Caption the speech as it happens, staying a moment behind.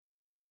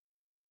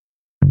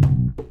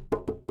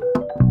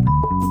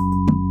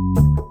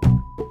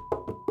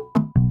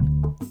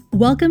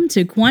Welcome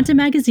to Quanta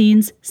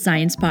Magazine's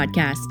Science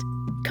Podcast.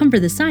 Come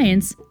for the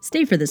science,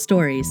 stay for the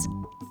stories.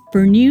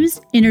 For news,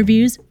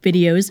 interviews,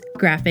 videos,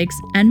 graphics,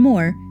 and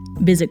more,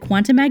 visit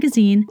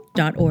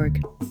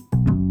quantamagazine.org.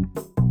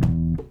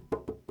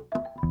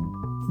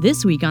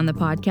 This week on the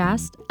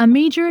podcast, a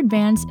major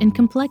advance in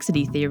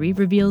complexity theory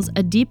reveals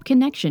a deep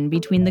connection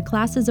between the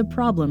classes of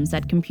problems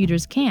that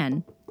computers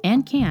can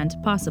and can't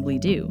possibly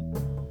do.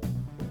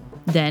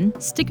 Then,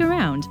 stick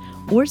around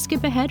or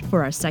skip ahead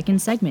for our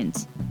second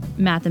segment.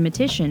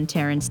 Mathematician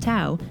Terence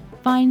Tao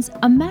finds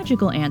a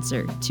magical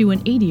answer to an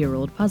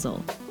 80-year-old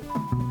puzzle.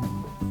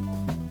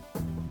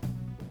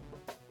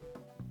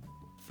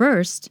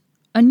 First,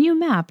 a new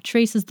map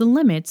traces the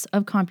limits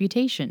of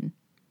computation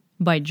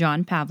by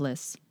John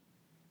Pavlis.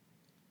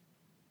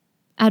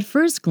 At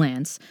first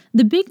glance,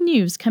 the big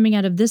news coming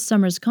out of this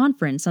summer's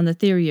conference on the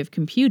theory of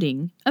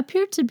computing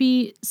appeared to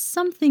be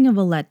something of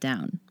a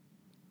letdown.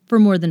 For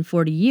more than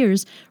 40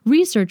 years,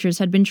 researchers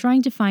had been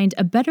trying to find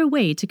a better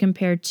way to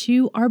compare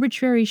two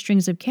arbitrary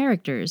strings of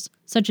characters,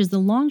 such as the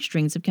long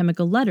strings of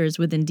chemical letters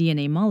within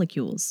DNA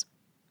molecules.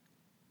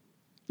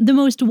 The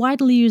most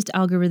widely used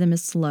algorithm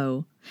is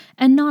slow,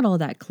 and not all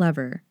that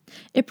clever.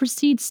 It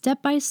proceeds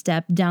step by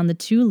step down the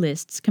two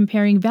lists,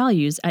 comparing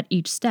values at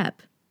each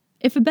step.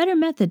 If a better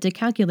method to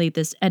calculate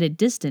this edit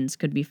distance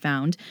could be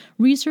found,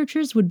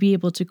 researchers would be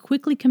able to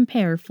quickly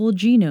compare full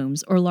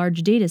genomes or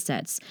large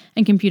datasets,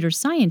 and computer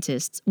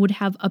scientists would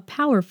have a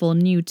powerful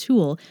new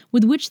tool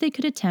with which they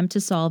could attempt to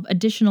solve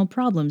additional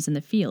problems in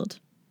the field.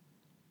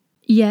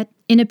 Yet,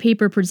 in a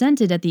paper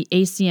presented at the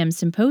ACM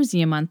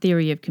Symposium on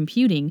Theory of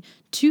Computing,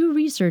 two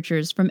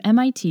researchers from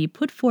MIT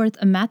put forth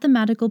a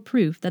mathematical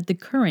proof that the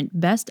current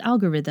best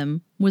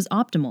algorithm was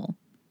optimal.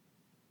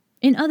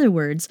 In other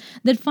words,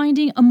 that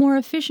finding a more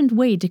efficient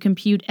way to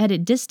compute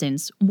edit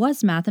distance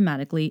was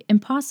mathematically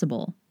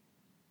impossible.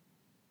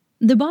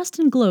 The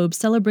Boston Globe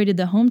celebrated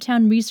the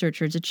hometown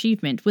researcher's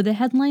achievement with a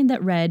headline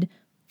that read,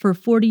 "For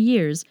 40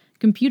 years,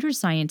 computer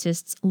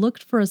scientists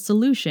looked for a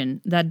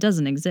solution that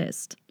doesn't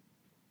exist."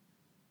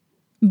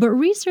 But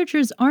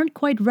researchers aren't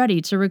quite ready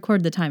to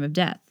record the time of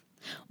death.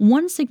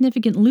 One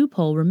significant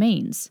loophole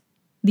remains.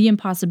 The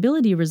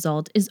impossibility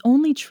result is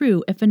only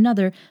true if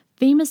another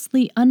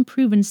famously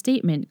unproven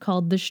statement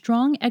called the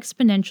strong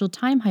exponential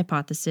time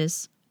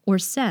hypothesis, or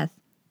SETH,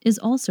 is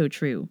also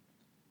true.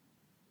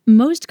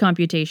 Most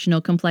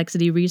computational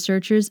complexity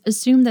researchers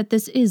assume that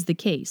this is the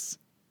case,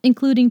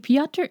 including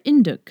Piotr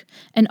Induk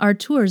and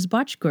Arturs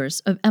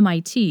Bachkurs of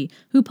MIT,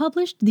 who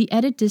published the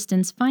edit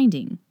distance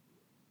finding.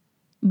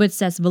 But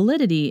SETH's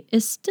validity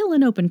is still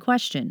an open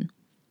question.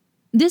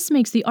 This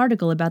makes the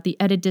article about the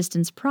edit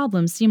distance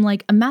problem seem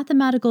like a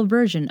mathematical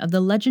version of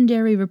the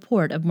legendary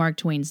report of Mark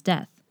Twain's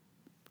death.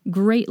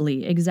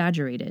 Greatly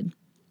exaggerated.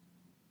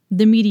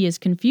 The media's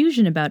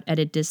confusion about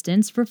edit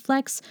distance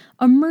reflects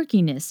a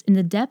murkiness in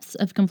the depths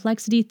of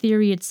complexity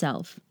theory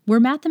itself, where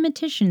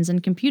mathematicians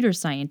and computer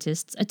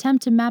scientists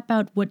attempt to map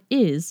out what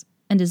is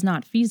and is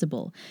not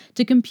feasible,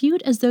 to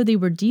compute as though they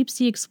were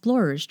deep-sea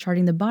explorers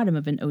charting the bottom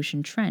of an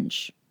ocean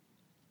trench.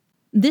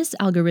 This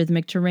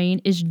algorithmic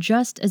terrain is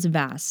just as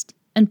vast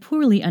and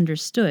poorly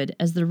understood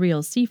as the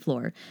real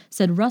seafloor,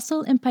 said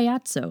Russell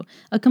Impagliazzo,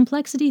 a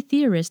complexity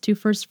theorist who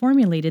first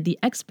formulated the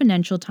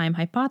exponential time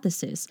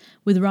hypothesis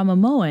with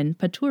Ramamohan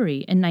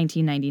Patturi in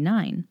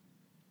 1999.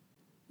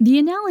 The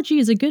analogy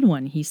is a good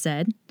one, he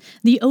said.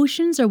 The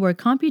oceans are where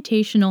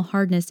computational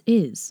hardness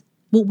is.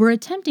 What we're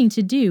attempting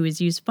to do is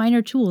use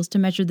finer tools to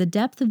measure the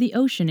depth of the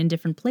ocean in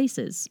different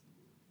places.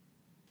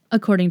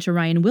 According to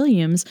Ryan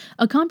Williams,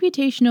 a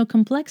computational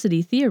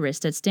complexity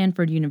theorist at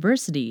Stanford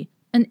University,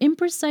 an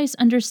imprecise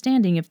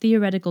understanding of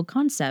theoretical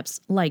concepts,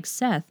 like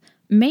SETH,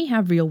 may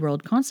have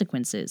real-world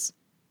consequences.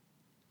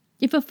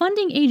 If a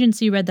funding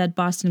agency read that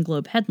Boston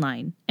Globe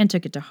headline and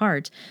took it to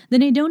heart,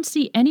 then I don't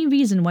see any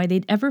reason why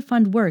they'd ever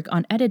fund work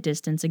on edit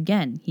distance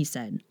again, he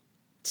said.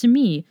 To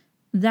me,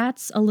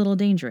 that's a little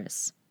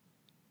dangerous.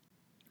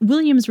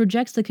 Williams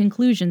rejects the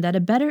conclusion that a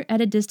better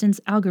edit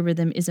distance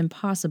algorithm is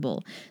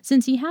impossible,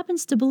 since he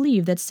happens to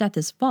believe that SETH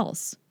is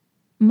false.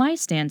 My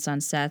stance on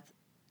SETH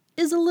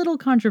is a little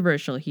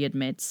controversial, he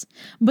admits,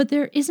 but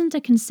there isn't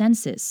a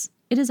consensus.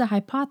 It is a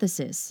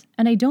hypothesis,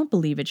 and I don't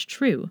believe it's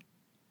true.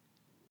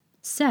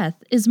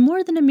 SETH is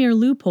more than a mere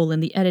loophole in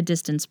the edit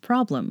distance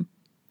problem.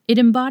 It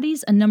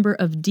embodies a number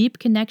of deep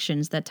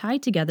connections that tie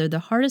together the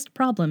hardest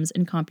problems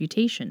in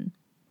computation.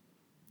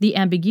 The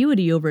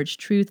ambiguity over its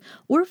truth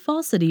or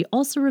falsity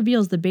also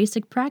reveals the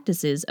basic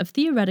practices of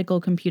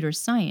theoretical computer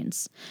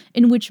science,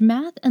 in which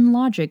math and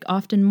logic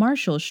often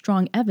marshal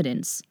strong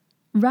evidence,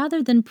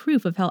 rather than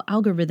proof of how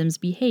algorithms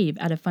behave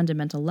at a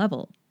fundamental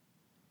level.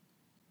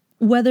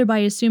 Whether by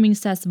assuming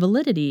SETH's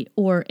validity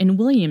or, in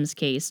Williams'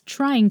 case,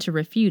 trying to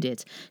refute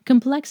it,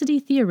 complexity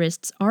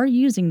theorists are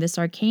using this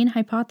arcane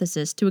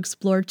hypothesis to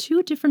explore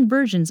two different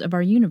versions of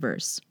our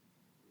universe.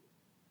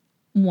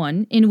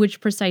 One in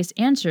which precise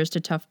answers to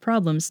tough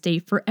problems stay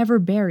forever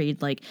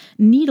buried like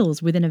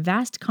needles within a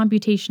vast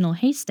computational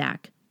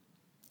haystack,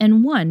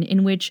 and one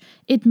in which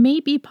it may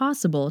be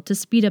possible to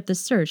speed up the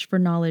search for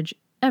knowledge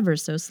ever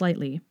so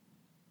slightly.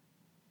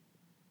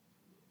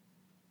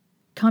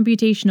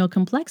 computational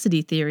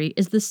complexity theory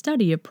is the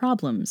study of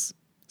problems.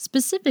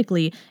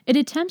 Specifically, it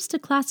attempts to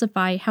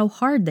classify how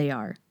hard they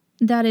are.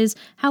 That is,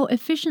 how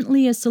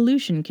efficiently a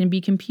solution can be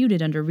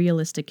computed under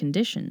realistic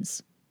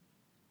conditions.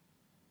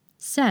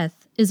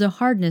 Seth is a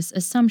hardness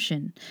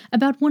assumption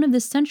about one of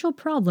the central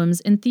problems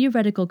in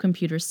theoretical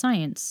computer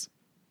science: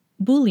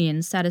 Boolean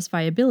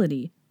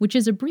satisfiability, which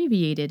is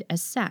abbreviated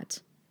as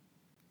SAT.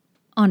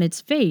 On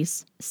its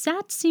face,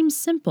 SAT seems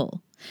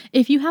simple.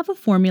 If you have a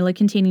formula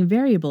containing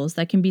variables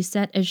that can be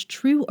set as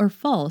true or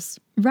false,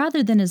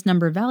 rather than as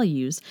number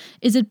values,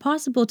 is it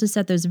possible to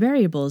set those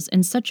variables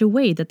in such a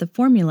way that the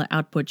formula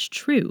outputs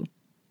true?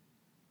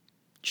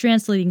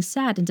 Translating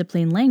SAT into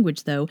plain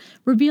language, though,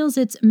 reveals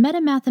its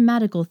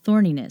metamathematical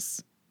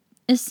thorniness.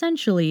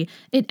 Essentially,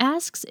 it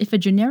asks if a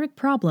generic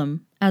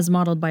problem, as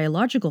modeled by a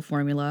logical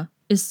formula,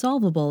 is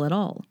solvable at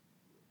all.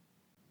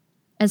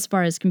 As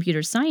far as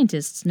computer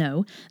scientists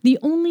know, the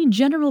only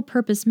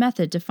general-purpose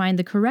method to find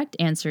the correct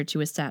answer to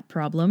a SAT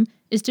problem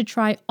is to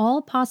try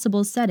all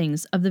possible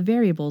settings of the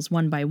variables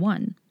one by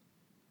one.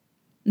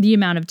 The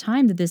amount of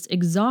time that this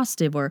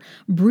exhaustive or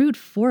brute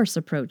force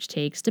approach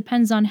takes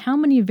depends on how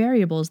many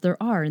variables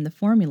there are in the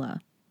formula.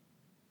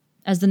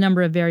 As the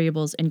number of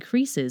variables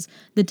increases,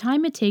 the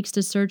time it takes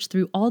to search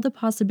through all the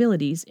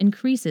possibilities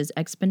increases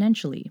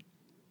exponentially.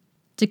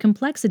 To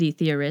complexity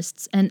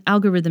theorists and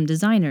algorithm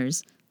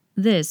designers,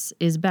 this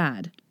is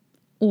bad,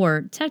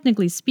 or,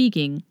 technically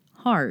speaking,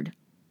 hard.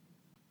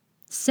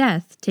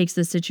 Seth takes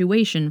the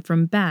situation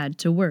from bad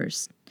to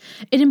worse.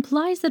 It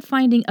implies that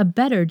finding a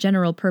better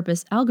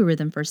general-purpose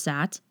algorithm for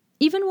SAT,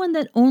 even one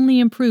that only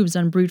improves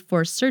on brute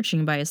force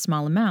searching by a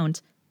small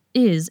amount,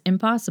 is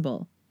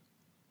impossible.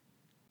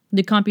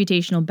 The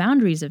computational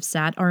boundaries of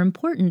SAT are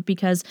important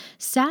because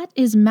SAT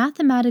is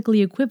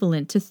mathematically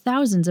equivalent to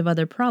thousands of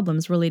other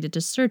problems related to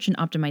search and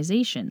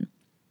optimization.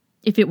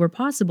 If it were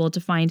possible to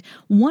find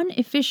one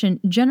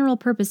efficient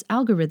general-purpose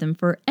algorithm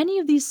for any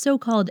of these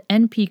so-called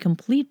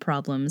NP-complete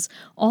problems,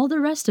 all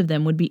the rest of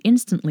them would be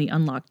instantly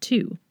unlocked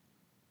too.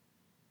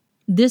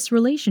 This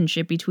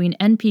relationship between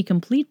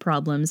NP-complete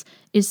problems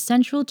is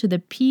central to the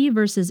P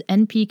versus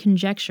NP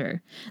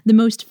conjecture, the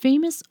most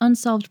famous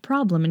unsolved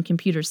problem in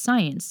computer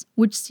science,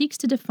 which seeks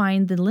to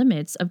define the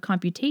limits of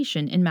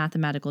computation in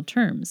mathematical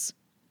terms.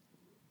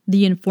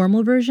 The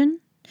informal version?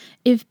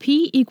 If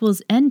P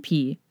equals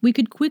NP, we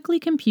could quickly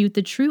compute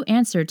the true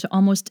answer to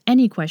almost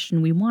any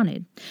question we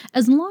wanted,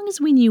 as long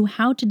as we knew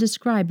how to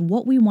describe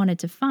what we wanted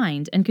to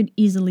find and could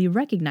easily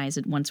recognize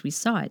it once we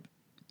saw it,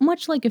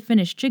 much like a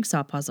finished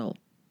jigsaw puzzle.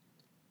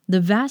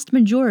 The vast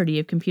majority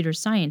of computer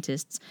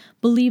scientists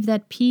believe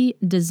that P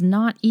does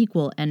not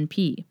equal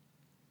NP.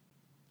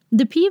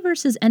 The P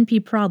versus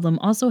NP problem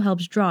also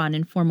helps draw an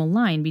informal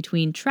line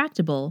between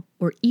tractable,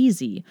 or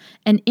easy,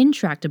 and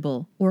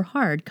intractable, or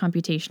hard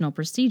computational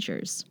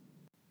procedures.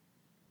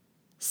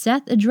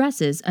 Seth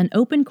addresses an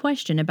open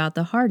question about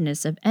the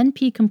hardness of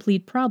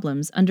NP-complete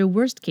problems under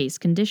worst-case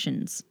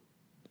conditions.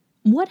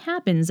 What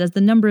happens as the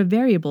number of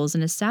variables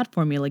in a SAT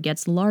formula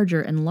gets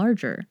larger and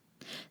larger?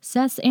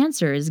 Seth's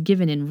answer is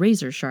given in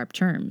razor-sharp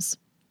terms.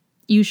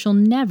 You shall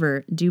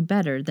never do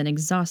better than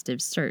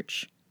exhaustive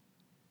search.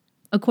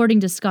 According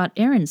to Scott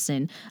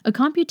Aronson, a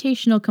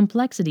computational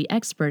complexity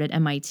expert at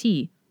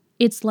MIT,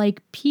 it's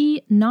like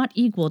P not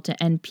equal to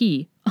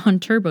NP on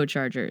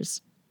turbochargers.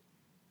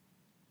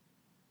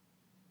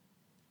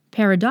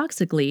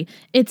 Paradoxically,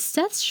 it's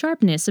Seth's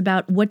sharpness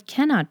about what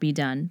cannot be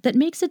done that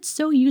makes it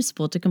so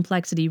useful to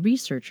complexity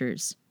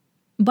researchers.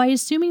 By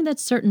assuming that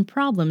certain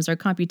problems are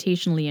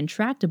computationally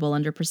intractable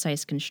under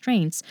precise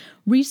constraints,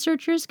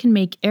 researchers can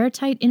make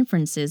airtight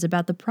inferences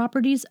about the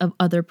properties of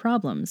other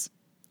problems,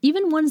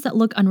 even ones that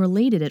look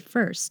unrelated at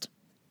first.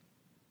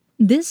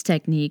 This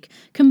technique,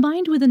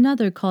 combined with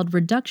another called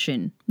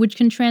reduction, which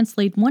can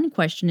translate one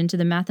question into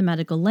the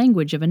mathematical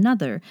language of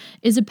another,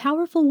 is a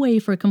powerful way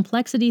for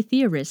complexity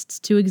theorists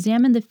to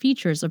examine the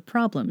features of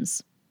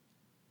problems.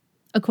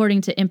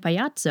 According to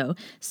Impagliazzo,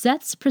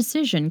 Seth's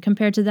precision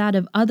compared to that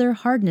of other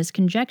hardness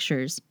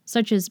conjectures,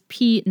 such as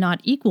P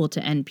not equal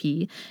to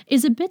NP,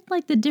 is a bit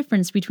like the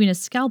difference between a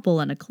scalpel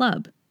and a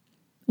club.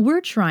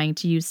 We're trying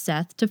to use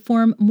Seth to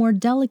form more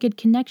delicate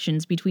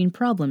connections between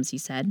problems, he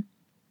said.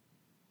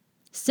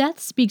 Seth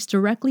speaks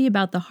directly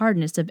about the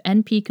hardness of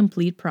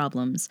NP-complete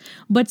problems,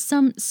 but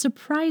some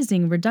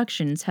surprising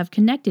reductions have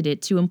connected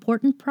it to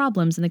important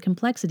problems in the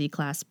complexity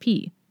class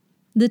P,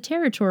 the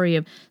territory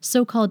of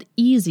so-called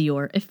easy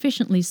or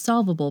efficiently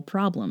solvable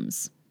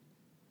problems.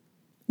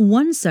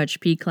 One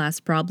such P-class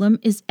problem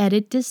is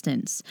edit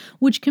distance,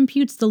 which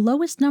computes the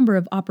lowest number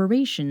of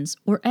operations,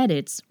 or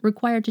edits,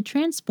 required to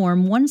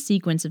transform one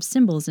sequence of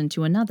symbols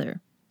into another.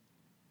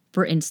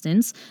 For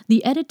instance,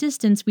 the edit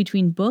distance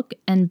between book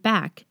and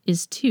back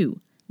is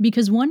 2,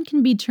 because one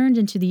can be turned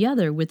into the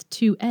other with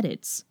 2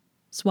 edits.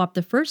 Swap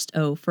the first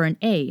O for an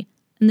A,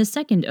 and the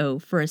second O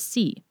for a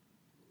C.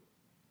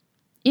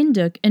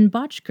 Induk and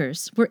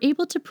Botchkurs were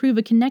able to prove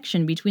a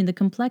connection between the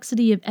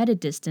complexity of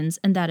edit distance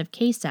and that of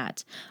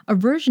KSAT, a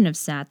version of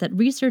SAT that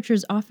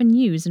researchers often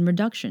use in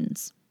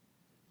reductions.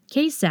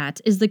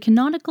 KSAT is the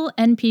canonical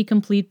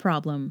NP-complete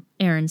problem,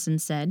 Aronson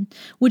said,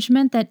 which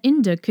meant that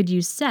Induk could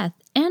use Seth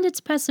and its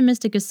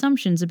pessimistic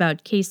assumptions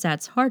about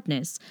KSAT's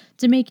hardness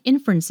to make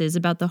inferences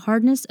about the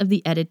hardness of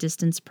the edit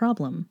distance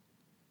problem.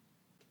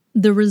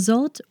 The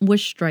result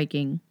was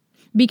striking.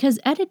 Because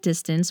edit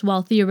distance,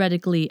 while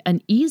theoretically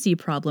an easy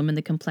problem in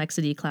the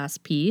complexity class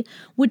P,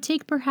 would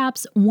take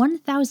perhaps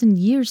 1,000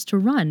 years to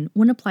run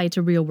when applied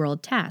to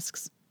real-world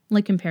tasks,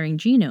 like comparing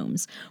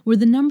genomes, where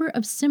the number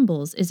of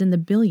symbols is in the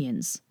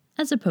billions,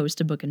 as opposed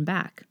to book and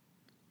back.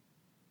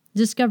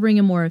 Discovering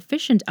a more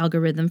efficient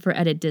algorithm for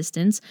edit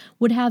distance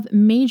would have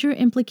major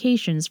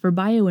implications for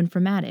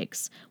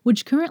bioinformatics,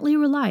 which currently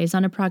relies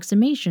on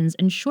approximations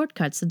and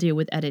shortcuts to deal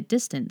with edit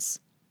distance.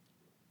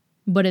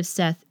 But if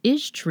Seth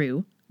is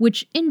true,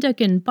 which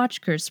Induk and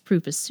Botchker's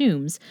proof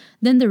assumes,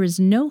 then there is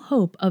no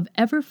hope of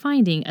ever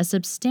finding a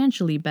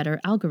substantially better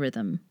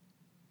algorithm.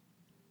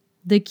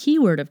 The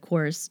keyword, of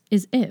course,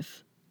 is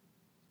if.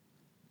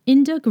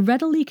 Induk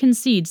readily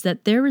concedes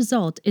that their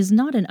result is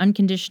not an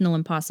unconditional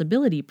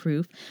impossibility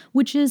proof,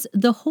 which is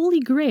the holy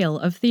grail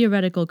of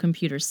theoretical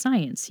computer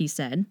science, he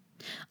said.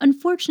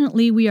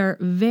 Unfortunately, we are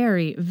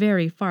very,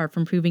 very far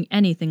from proving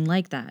anything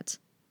like that.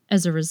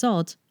 As a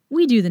result,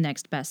 we do the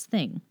next best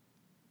thing.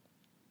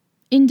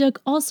 Induk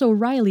also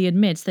wryly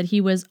admits that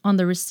he was on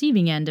the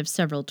receiving end of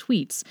several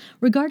tweets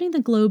regarding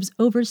the Globe's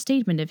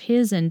overstatement of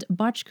his and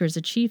Botchker's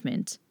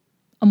achievement.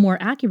 A more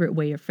accurate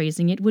way of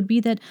phrasing it would be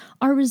that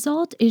our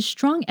result is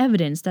strong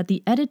evidence that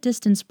the edit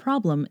distance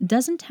problem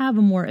doesn't have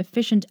a more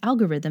efficient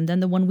algorithm than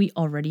the one we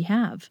already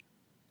have.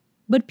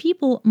 But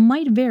people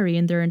might vary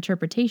in their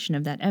interpretation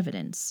of that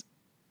evidence.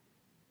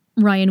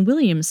 Ryan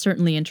Williams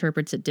certainly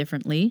interprets it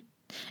differently.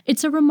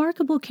 It's a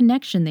remarkable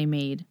connection they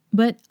made,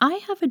 but I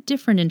have a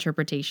different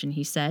interpretation,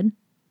 he said.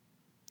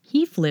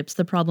 He flips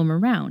the problem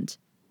around.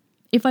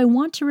 If I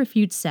want to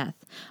refute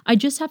Seth, I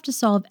just have to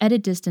solve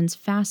edit distance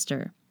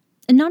faster,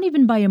 and not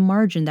even by a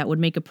margin that would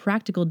make a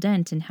practical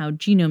dent in how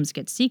genomes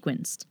get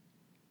sequenced.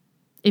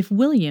 If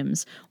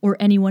Williams, or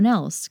anyone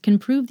else, can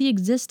prove the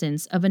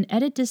existence of an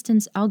edit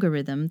distance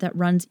algorithm that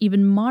runs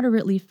even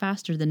moderately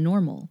faster than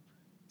normal,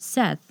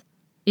 Seth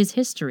is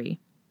history.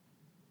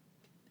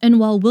 And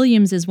while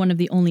Williams is one of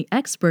the only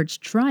experts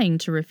trying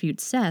to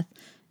refute Seth,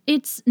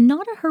 it's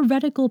not a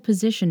heretical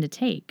position to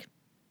take.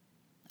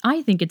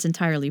 I think it's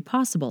entirely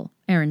possible,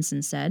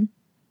 Aronson said.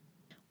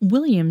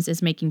 Williams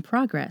is making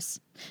progress.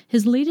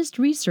 His latest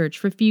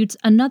research refutes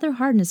another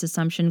hardness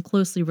assumption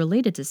closely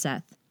related to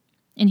Seth,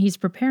 and he's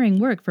preparing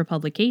work for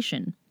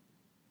publication.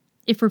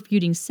 If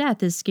refuting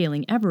Seth is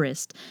scaling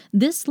Everest,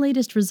 this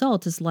latest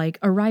result is like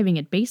arriving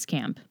at base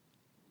camp.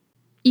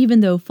 Even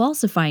though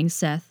falsifying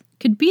Seth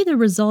could be the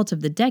result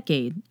of the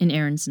decade, in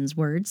Aronson's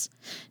words,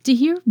 to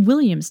hear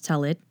Williams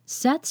tell it,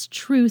 Seth's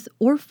truth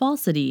or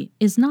falsity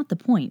is not the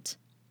point.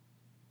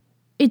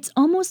 It's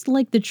almost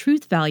like the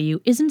truth value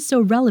isn't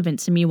so relevant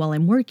to me while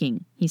I'm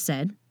working, he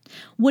said.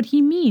 What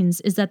he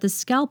means is that the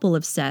scalpel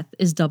of Seth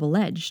is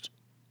double-edged.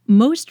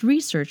 Most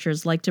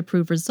researchers like to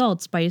prove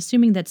results by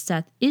assuming that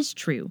Seth is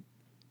true,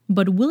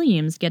 but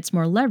Williams gets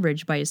more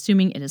leverage by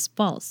assuming it is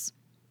false.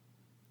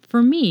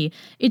 For me,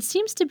 it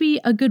seems to be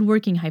a good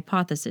working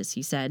hypothesis,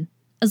 he said.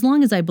 As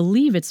long as I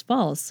believe it's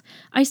false,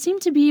 I seem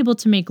to be able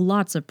to make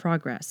lots of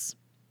progress.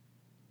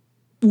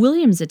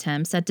 Williams'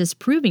 attempts at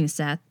disproving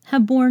Seth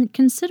have borne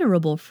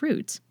considerable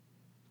fruit.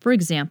 For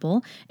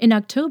example, in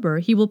October,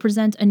 he will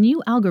present a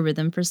new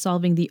algorithm for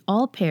solving the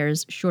all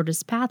pairs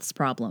shortest paths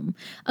problem,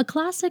 a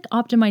classic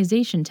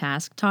optimization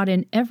task taught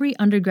in every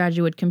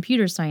undergraduate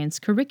computer science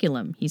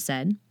curriculum, he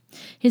said.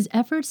 His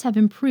efforts have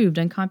improved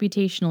on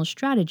computational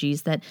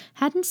strategies that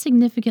hadn't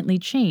significantly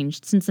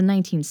changed since the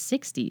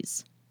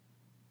 1960s.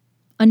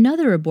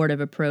 Another abortive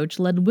approach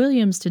led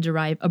Williams to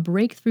derive a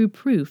breakthrough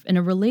proof in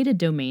a related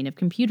domain of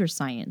computer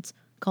science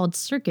called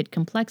circuit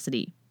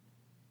complexity.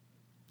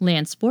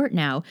 Lance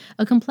Fortnow,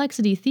 a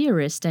complexity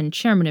theorist and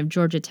chairman of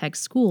Georgia Tech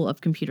School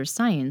of Computer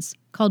Science,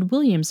 called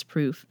Williams'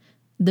 proof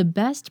the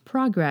best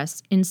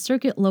progress in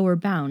circuit lower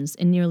bounds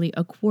in nearly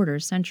a quarter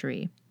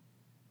century.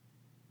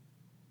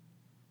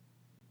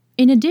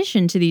 In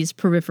addition to these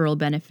peripheral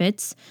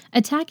benefits,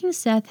 attacking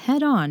Seth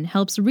head-on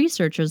helps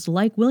researchers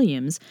like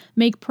Williams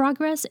make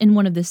progress in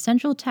one of the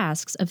central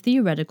tasks of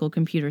theoretical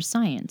computer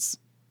science: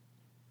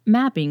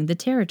 mapping the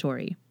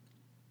territory.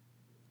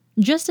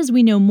 Just as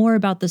we know more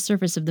about the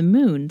surface of the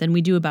moon than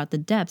we do about the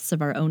depths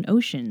of our own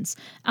oceans,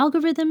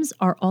 algorithms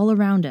are all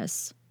around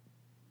us.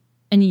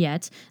 And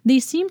yet, they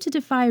seem to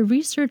defy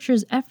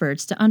researchers'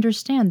 efforts to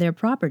understand their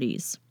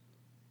properties.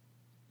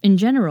 In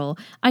general,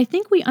 I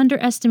think we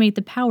underestimate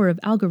the power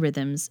of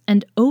algorithms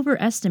and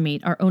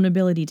overestimate our own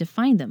ability to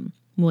find them,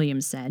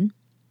 Williams said.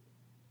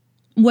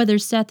 Whether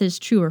Seth is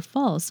true or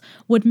false,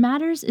 what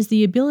matters is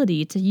the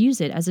ability to use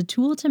it as a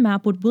tool to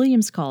map what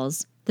Williams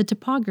calls the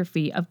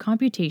topography of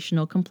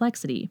computational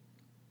complexity.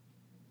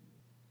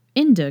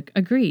 Induk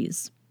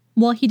agrees.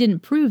 While he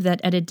didn't prove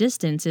that edit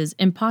distance is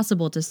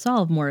impossible to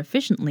solve more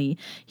efficiently,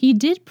 he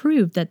did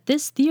prove that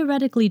this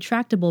theoretically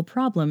tractable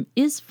problem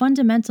is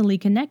fundamentally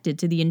connected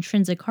to the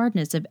intrinsic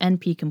hardness of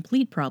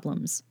NP-complete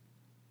problems.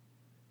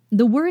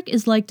 The work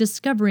is like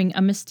discovering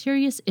a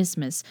mysterious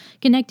isthmus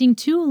connecting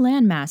two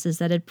landmasses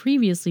that had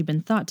previously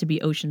been thought to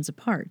be oceans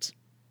apart.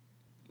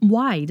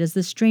 Why does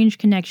this strange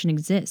connection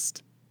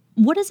exist?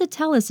 What does it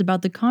tell us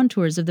about the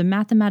contours of the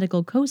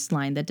mathematical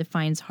coastline that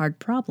defines hard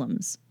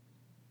problems?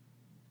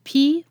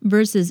 P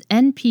versus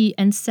NP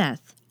and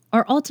Seth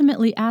are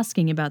ultimately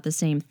asking about the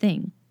same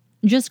thing,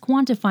 just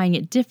quantifying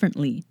it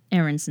differently,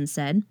 Aronson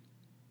said.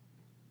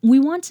 We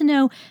want to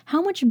know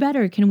how much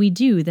better can we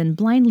do than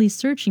blindly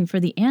searching for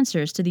the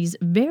answers to these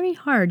very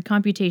hard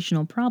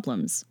computational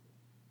problems.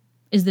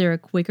 Is there a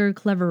quicker,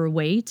 cleverer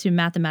way to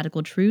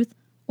mathematical truth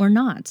or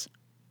not?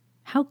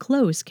 How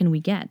close can we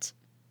get?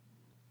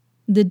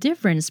 The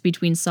difference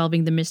between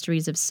solving the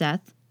mysteries of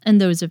Seth and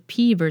those of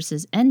P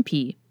versus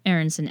NP,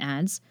 Aronson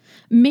adds,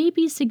 may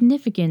be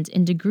significant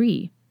in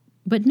degree,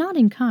 but not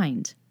in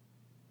kind.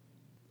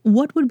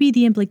 What would be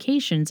the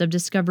implications of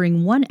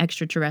discovering one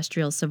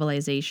extraterrestrial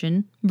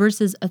civilization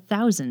versus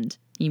 1,000,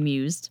 he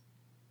mused.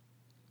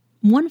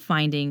 One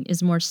finding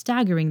is more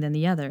staggering than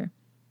the other,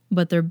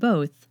 but they're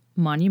both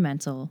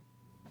monumental.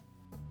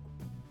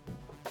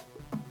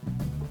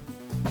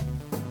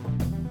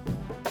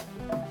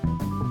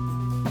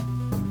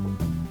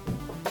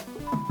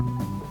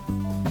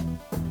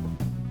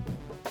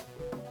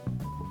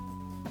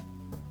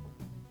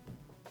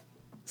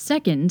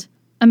 Second,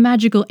 A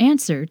Magical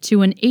Answer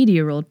to an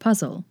 80-Year-Old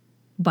Puzzle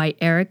by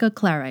Erica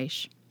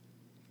Clareich.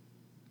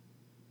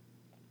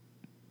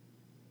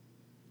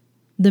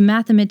 The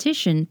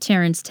mathematician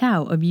Terence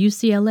Tao of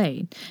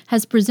UCLA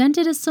has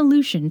presented a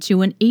solution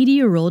to an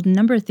 80-year-old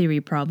number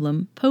theory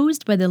problem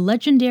posed by the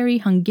legendary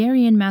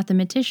Hungarian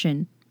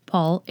mathematician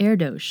Paul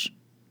Erdős.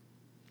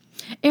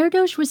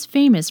 Erdős was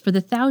famous for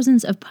the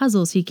thousands of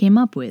puzzles he came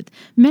up with,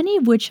 many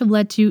of which have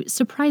led to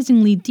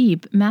surprisingly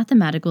deep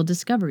mathematical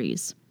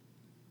discoveries.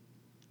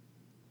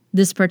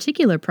 This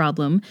particular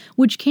problem,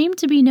 which came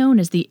to be known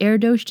as the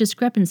Erdős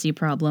discrepancy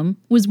problem,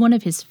 was one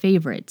of his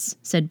favorites,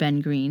 said Ben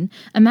Green,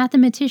 a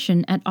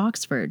mathematician at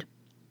Oxford.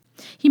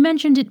 He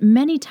mentioned it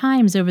many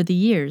times over the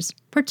years,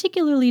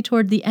 particularly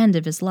toward the end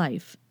of his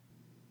life.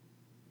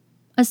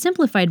 A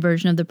simplified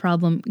version of the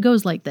problem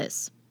goes like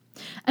this.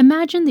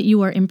 Imagine that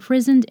you are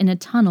imprisoned in a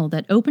tunnel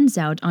that opens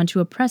out onto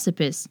a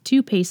precipice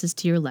 2 paces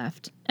to your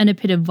left, and a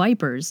pit of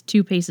vipers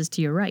 2 paces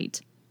to your right.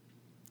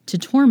 To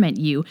torment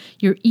you,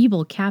 your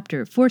evil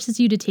captor forces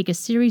you to take a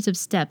series of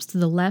steps to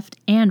the left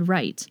and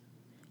right.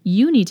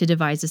 You need to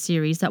devise a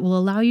series that will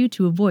allow you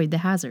to avoid the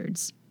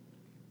hazards.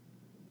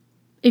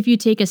 If you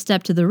take a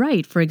step to the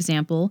right, for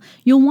example,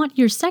 you'll want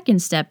your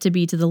second step to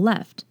be to the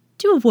left,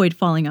 to avoid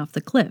falling off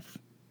the cliff.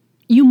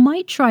 You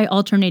might try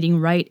alternating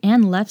right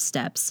and left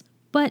steps,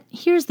 but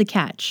here's the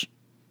catch.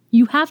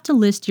 You have to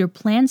list your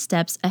planned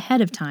steps ahead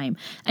of time,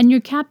 and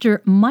your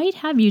captor might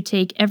have you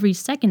take every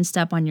second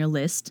step on your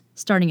list,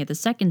 starting at the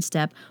second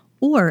step,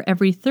 or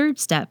every third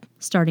step,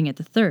 starting at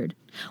the third,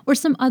 or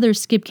some other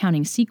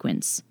skip-counting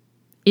sequence.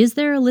 Is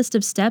there a list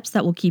of steps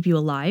that will keep you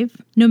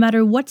alive, no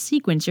matter what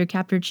sequence your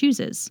captor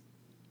chooses?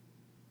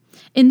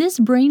 In this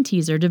brain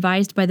teaser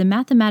devised by the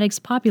mathematics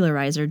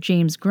popularizer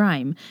James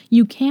Grime,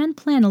 you can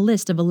plan a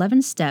list of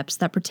 11 steps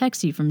that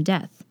protects you from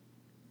death.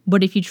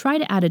 But if you try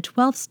to add a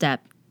 12th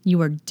step, you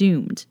are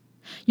doomed.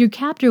 Your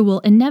captor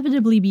will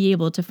inevitably be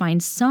able to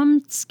find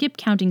some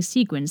skip-counting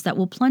sequence that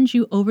will plunge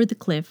you over the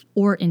cliff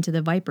or into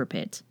the viper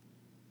pit.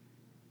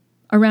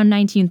 Around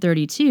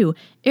 1932,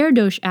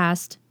 Erdős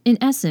asked, in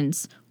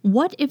essence,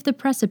 what if the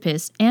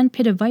precipice and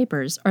pit of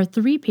vipers are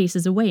 3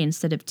 paces away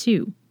instead of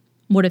 2?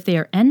 What if they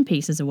are n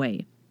paces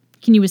away?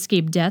 Can you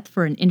escape death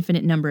for an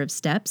infinite number of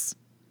steps?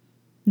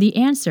 The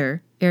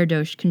answer,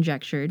 Erdős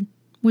conjectured,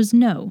 was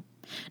no.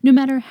 No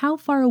matter how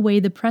far away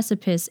the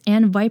precipice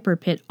and viper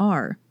pit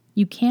are,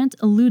 you can't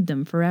elude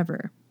them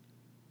forever.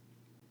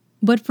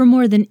 But for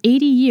more than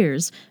 80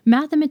 years,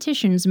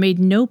 mathematicians made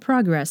no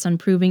progress on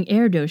proving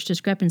Erdős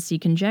discrepancy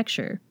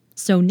conjecture,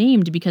 so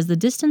named because the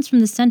distance from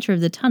the center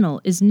of the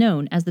tunnel is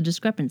known as the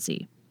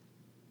discrepancy.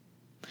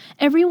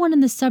 Everyone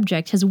in the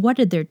subject has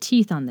whetted their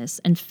teeth on this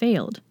and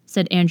failed,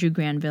 said Andrew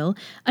Granville,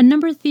 a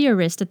number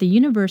theorist at the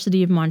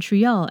University of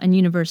Montreal and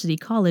University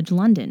College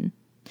London.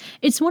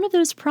 It's one of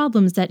those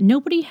problems that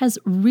nobody has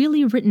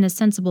really written a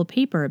sensible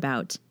paper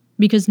about,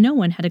 because no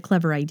one had a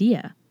clever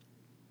idea.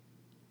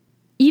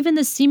 Even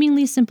the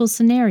seemingly simple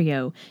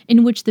scenario,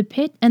 in which the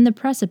pit and the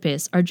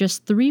precipice are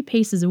just 3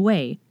 paces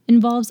away,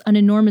 involves an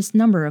enormous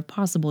number of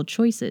possible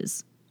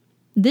choices.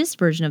 This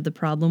version of the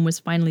problem was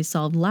finally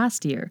solved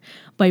last year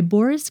by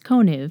Boris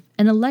Konev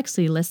and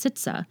Alexei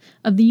Lisitsa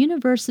of the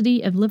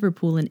University of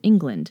Liverpool in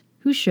England,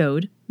 who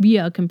showed,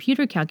 via a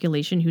computer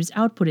calculation whose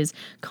output is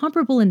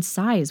comparable in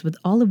size with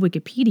all of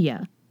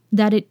Wikipedia,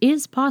 that it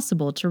is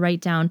possible to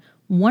write down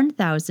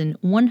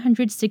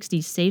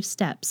 1,160 safe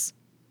steps,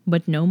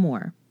 but no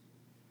more.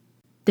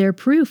 Their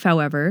proof,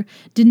 however,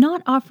 did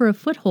not offer a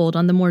foothold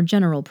on the more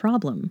general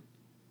problem.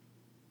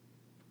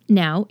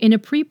 Now, in a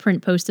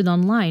preprint posted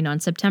online on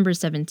September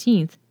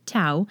 17th,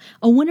 Tao,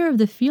 a winner of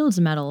the Fields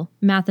Medal,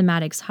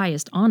 mathematics'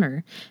 highest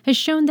honor, has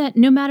shown that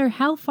no matter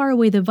how far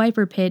away the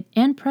viper pit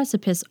and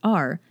precipice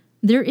are,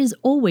 there is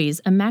always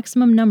a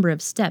maximum number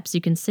of steps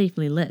you can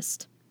safely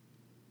list.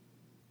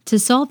 To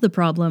solve the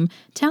problem,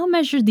 Tao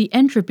measured the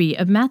entropy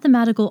of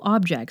mathematical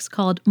objects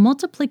called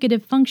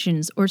multiplicative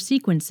functions or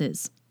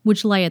sequences,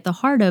 which lie at the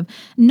heart of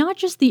not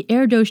just the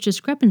Erdos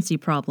discrepancy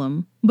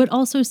problem, but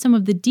also some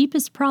of the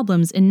deepest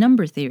problems in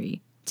number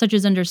theory, such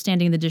as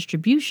understanding the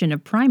distribution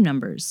of prime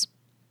numbers.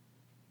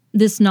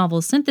 This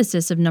novel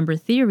synthesis of number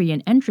theory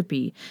and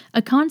entropy,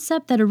 a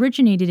concept that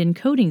originated in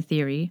coding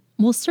theory,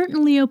 will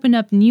certainly open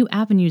up new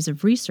avenues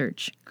of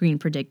research, Green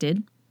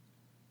predicted.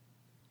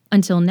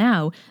 Until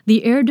now,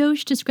 the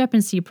Erdos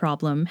discrepancy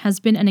problem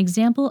has been an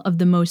example of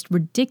the most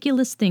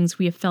ridiculous things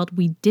we have felt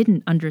we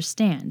didn't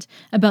understand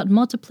about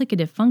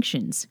multiplicative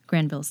functions,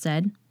 Granville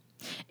said.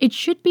 It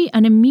should be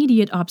an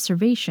immediate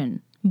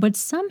observation, but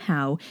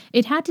somehow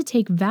it had to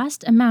take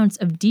vast amounts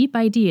of deep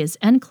ideas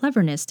and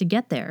cleverness to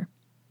get there.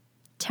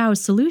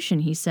 Tao's solution,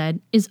 he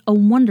said, is a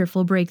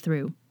wonderful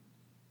breakthrough.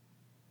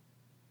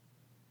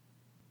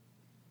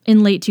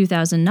 In late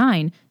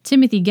 2009,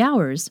 Timothy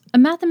Gowers, a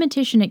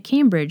mathematician at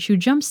Cambridge who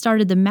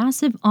jump-started the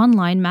massive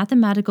online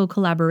mathematical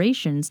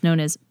collaborations known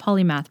as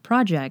polymath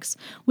projects,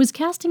 was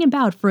casting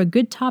about for a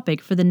good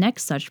topic for the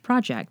next such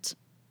project.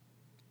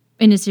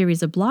 In a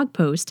series of blog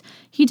posts,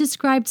 he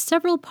described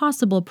several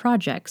possible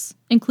projects,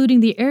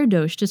 including the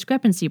Erdos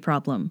discrepancy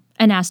problem,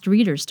 and asked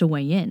readers to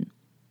weigh in.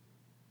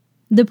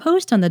 The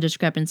post on the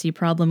discrepancy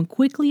problem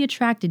quickly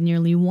attracted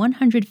nearly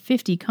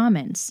 150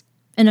 comments,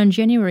 and on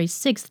January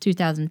 6,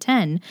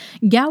 2010,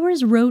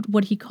 Gowers wrote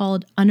what he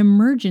called an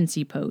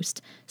emergency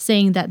post,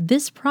 saying that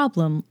this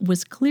problem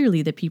was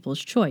clearly the people's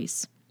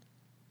choice.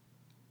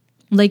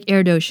 Like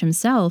Erdos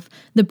himself,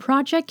 the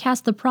project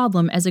cast the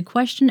problem as a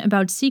question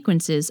about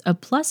sequences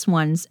of plus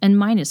ones and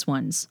minus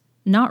ones,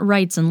 not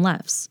rights and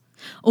lefts.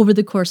 Over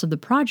the course of the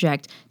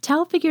project,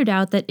 Tao figured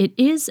out that it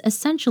is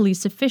essentially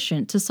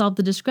sufficient to solve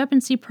the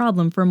discrepancy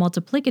problem for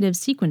multiplicative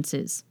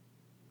sequences,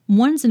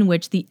 ones in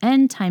which the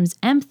n times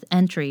mth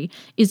entry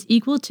is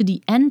equal to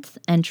the nth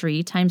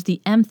entry times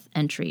the mth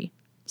entry.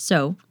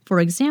 So,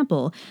 for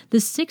example, the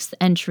sixth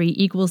entry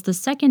equals the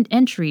second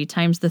entry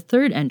times the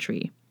third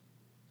entry.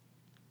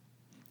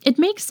 It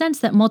makes sense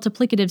that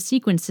multiplicative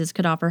sequences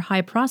could offer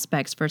high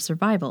prospects for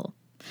survival.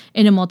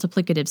 In a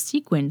multiplicative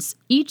sequence,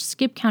 each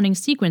skip-counting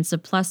sequence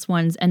of plus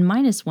ones and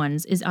minus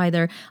ones is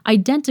either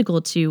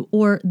identical to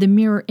or the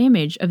mirror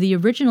image of the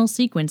original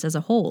sequence as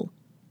a whole.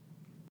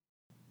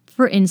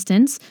 For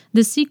instance,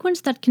 the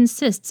sequence that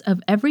consists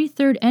of every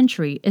third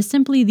entry is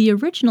simply the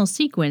original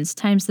sequence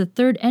times the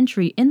third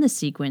entry in the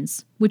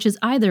sequence, which is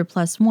either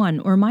plus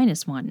 1 or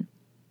minus 1.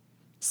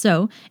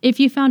 So, if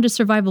you found a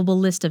survivable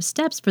list of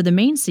steps for the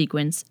main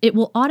sequence, it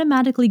will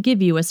automatically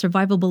give you a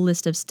survivable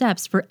list of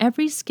steps for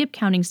every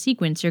skip-counting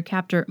sequence your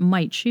captor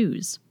might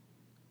choose.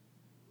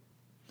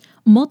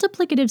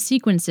 Multiplicative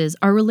sequences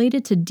are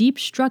related to deep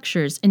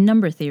structures in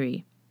number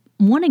theory.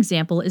 One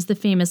example is the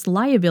famous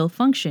Liouville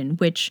function,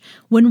 which,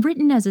 when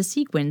written as a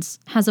sequence,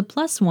 has a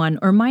plus 1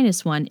 or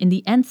minus 1 in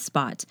the nth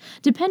spot,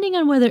 depending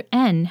on whether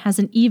n has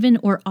an even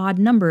or odd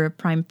number of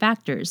prime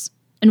factors,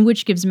 and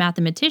which gives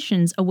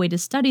mathematicians a way to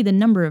study the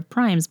number of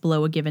primes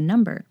below a given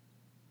number.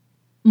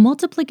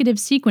 Multiplicative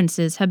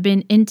sequences have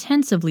been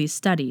intensively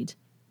studied,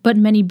 but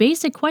many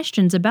basic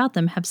questions about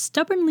them have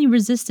stubbornly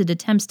resisted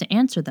attempts to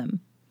answer them.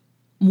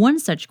 One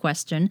such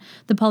question,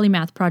 the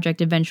Polymath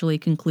project eventually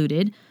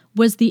concluded,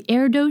 was the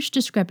Erdos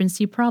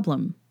discrepancy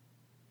problem.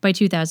 By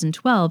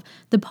 2012,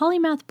 the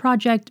Polymath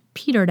project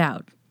petered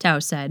out, Tao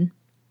said.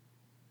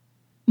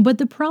 But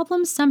the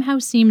problem somehow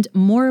seemed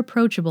more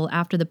approachable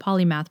after the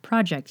Polymath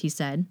project, he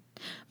said.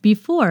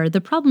 Before, the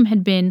problem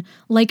had been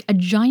like a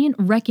giant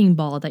wrecking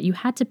ball that you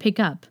had to pick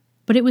up,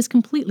 but it was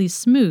completely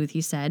smooth,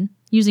 he said,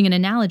 using an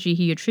analogy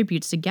he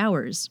attributes to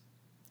Gowers.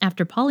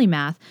 After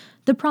Polymath,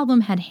 the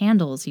problem had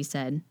handles, he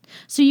said,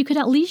 so you could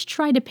at least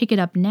try to pick it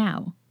up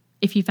now.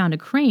 If you found a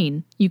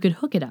crane, you could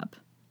hook it up.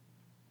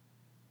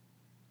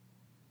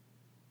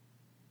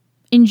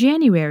 In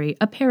January,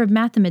 a pair of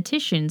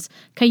mathematicians,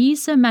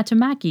 Kaisa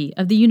Mäkimäki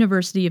of the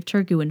University of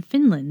Turku in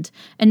Finland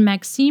and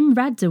Maxime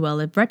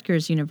Radziwill of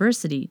Rutgers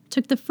University,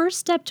 took the first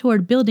step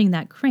toward building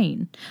that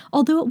crane,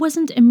 although it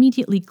wasn't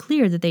immediately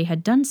clear that they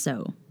had done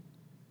so.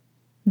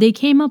 They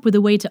came up with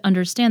a way to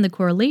understand the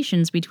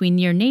correlations between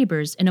near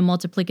neighbors in a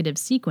multiplicative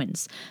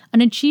sequence,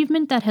 an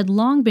achievement that had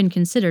long been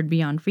considered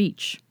beyond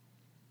reach.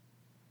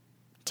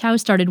 Tao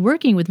started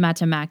working with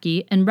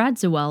Mäkimäki and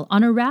Radziwill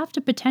on a raft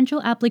of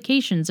potential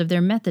applications of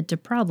their method to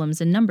problems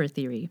in number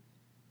theory.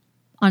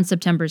 On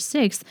September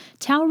 6th,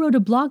 Tao wrote a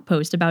blog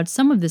post about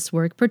some of this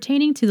work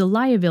pertaining to the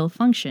Liouville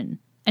function,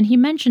 and he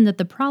mentioned that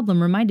the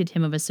problem reminded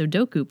him of a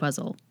Sudoku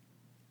puzzle.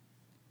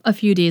 A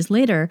few days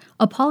later,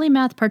 a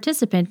Polymath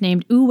participant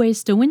named Uwe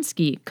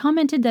Stowinski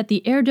commented that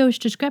the Erdos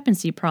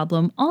discrepancy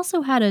problem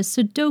also had a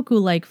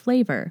Sudoku-like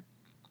flavor.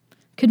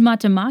 Could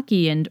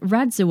Mäkimäki and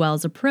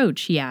Radziwill's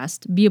approach, he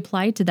asked, be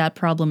applied to that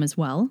problem as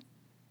well?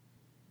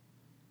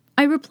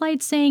 I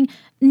replied saying,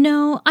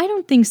 "No, I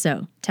don't think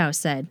so," Tao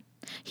said.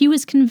 He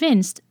was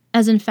convinced,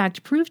 as in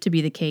fact proved to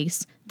be the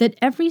case, that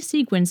every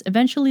sequence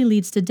eventually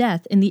leads to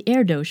death in the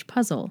Erdos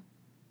puzzle,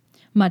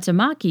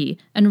 Matamaki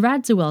and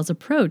Radziwill's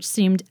approach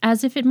seemed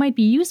as if it might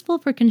be useful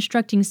for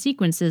constructing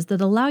sequences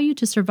that allow you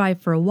to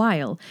survive for a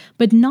while,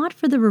 but not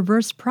for the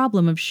reverse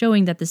problem of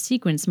showing that the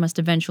sequence must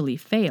eventually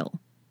fail.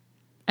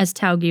 As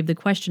Tao gave the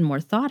question more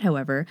thought,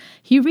 however,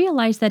 he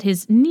realized that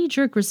his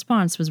knee-jerk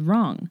response was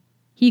wrong.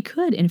 He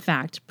could, in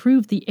fact,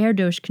 prove the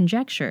Erdos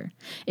conjecture,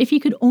 if he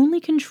could only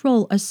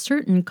control a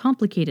certain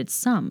complicated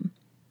sum.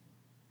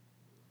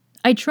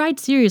 I tried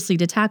seriously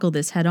to tackle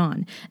this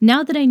head-on,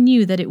 now that I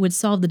knew that it would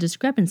solve the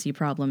discrepancy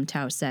problem,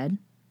 Tao said.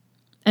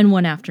 And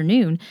one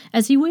afternoon,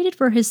 as he waited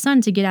for his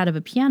son to get out of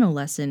a piano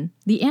lesson,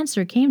 the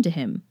answer came to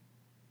him.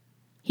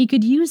 He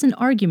could use an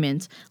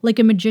argument like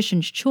a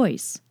magician's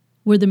choice,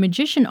 where the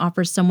magician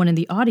offers someone in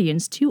the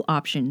audience two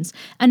options,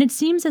 and it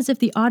seems as if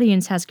the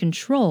audience has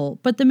control,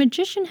 but the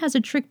magician has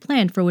a trick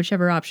planned for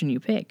whichever option you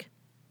pick.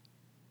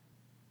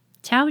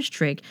 Tao's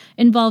trick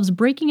involves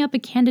breaking up a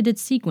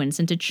candidate's sequence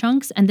into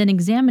chunks and then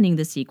examining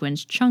the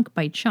sequence chunk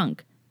by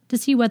chunk to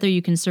see whether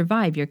you can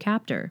survive your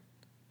captor.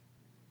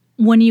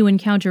 When you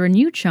encounter a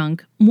new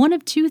chunk, one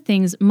of two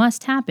things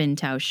must happen,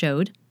 Tao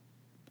showed.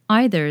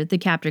 Either the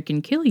captor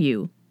can kill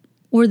you,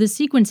 or the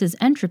sequence's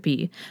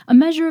entropy, a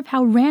measure of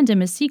how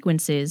random a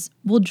sequence is,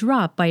 will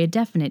drop by a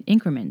definite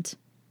increment.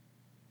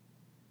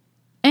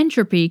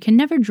 Entropy can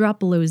never drop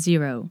below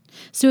zero,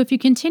 so if you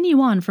continue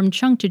on from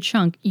chunk to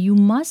chunk, you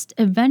must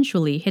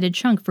eventually hit a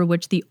chunk for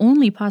which the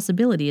only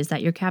possibility is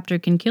that your captor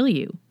can kill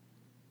you.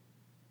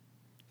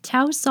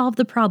 Tao solved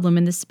the problem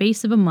in the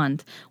space of a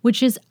month,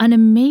 which is an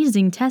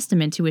amazing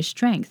testament to his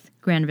strength,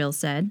 Granville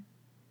said.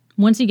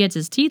 Once he gets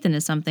his teeth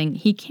into something,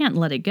 he can't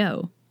let it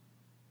go.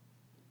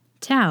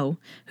 Tao,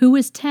 who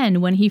was 10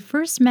 when he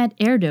first met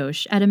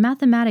Erdos at a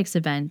mathematics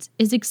event,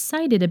 is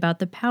excited about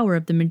the power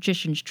of the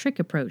magician's trick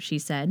approach, he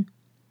said.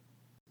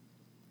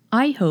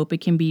 I hope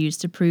it can be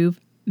used to prove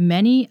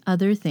many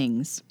other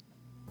things.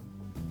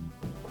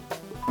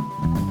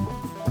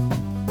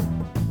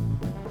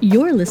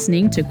 You're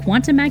listening to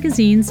Quantum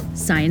Magazine's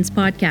Science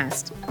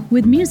Podcast,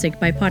 with music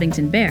by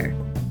Poddington Bear.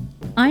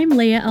 I'm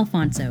Leah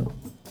Alfonso.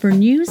 For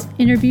news,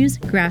 interviews,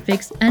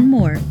 graphics, and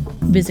more,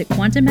 visit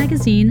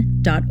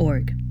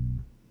quantummagazine.org.